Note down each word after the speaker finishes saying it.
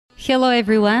Hello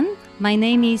everyone, my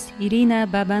name is Irina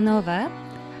Babanova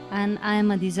and I am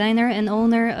a designer and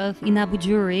owner of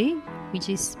Jewellery, which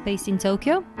is based in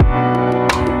Tokyo.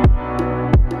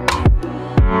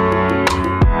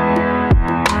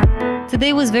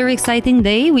 Today was a very exciting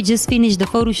day. We just finished the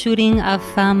photo shooting of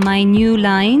my new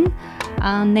line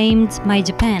named My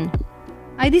Japan.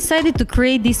 I decided to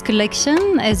create this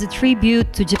collection as a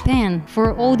tribute to Japan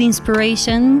for all the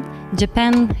inspiration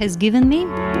Japan has given me.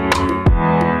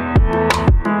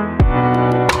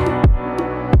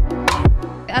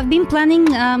 I've been planning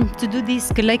to do this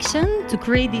collection, to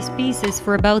create these pieces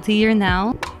for about a year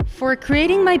now. For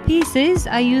creating my pieces,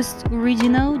 I used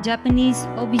original Japanese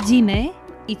obijime.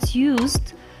 It's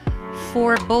used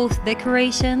for both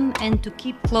decoration and to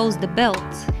keep close the belt.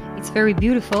 It's very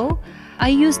beautiful. I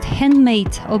used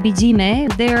handmade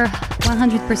obijime. They're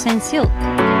 100% silk.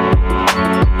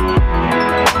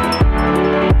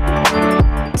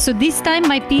 So this time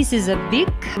my pieces are big,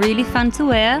 really fun to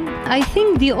wear. I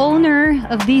think the owner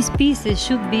of these pieces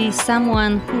should be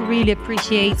someone who really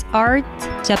appreciates art,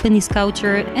 Japanese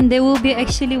culture, and they will be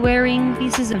actually wearing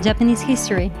pieces of Japanese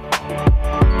history.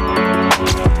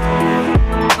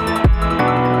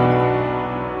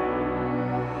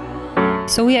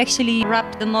 So we actually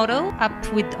wrapped the model up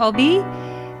with obi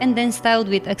and then styled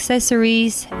with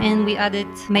accessories, and we added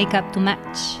makeup to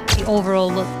match the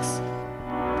overall looks.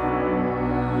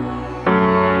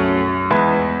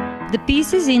 The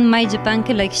pieces in my Japan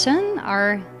collection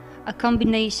are a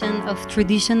combination of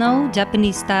traditional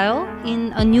Japanese style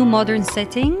in a new modern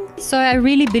setting. So I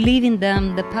really believe in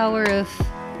them, the power of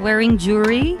wearing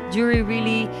jewelry. Jewelry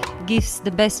really gives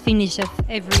the best finish of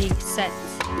every set.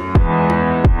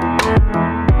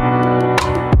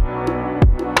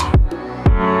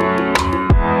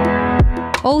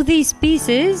 All these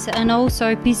pieces and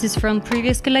also pieces from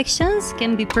previous collections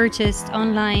can be purchased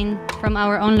online from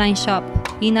our online shop,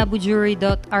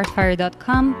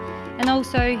 inabujewellery.artfire.com, and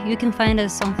also you can find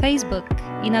us on Facebook,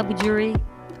 inabujewellery,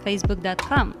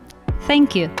 facebook.com.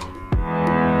 Thank you.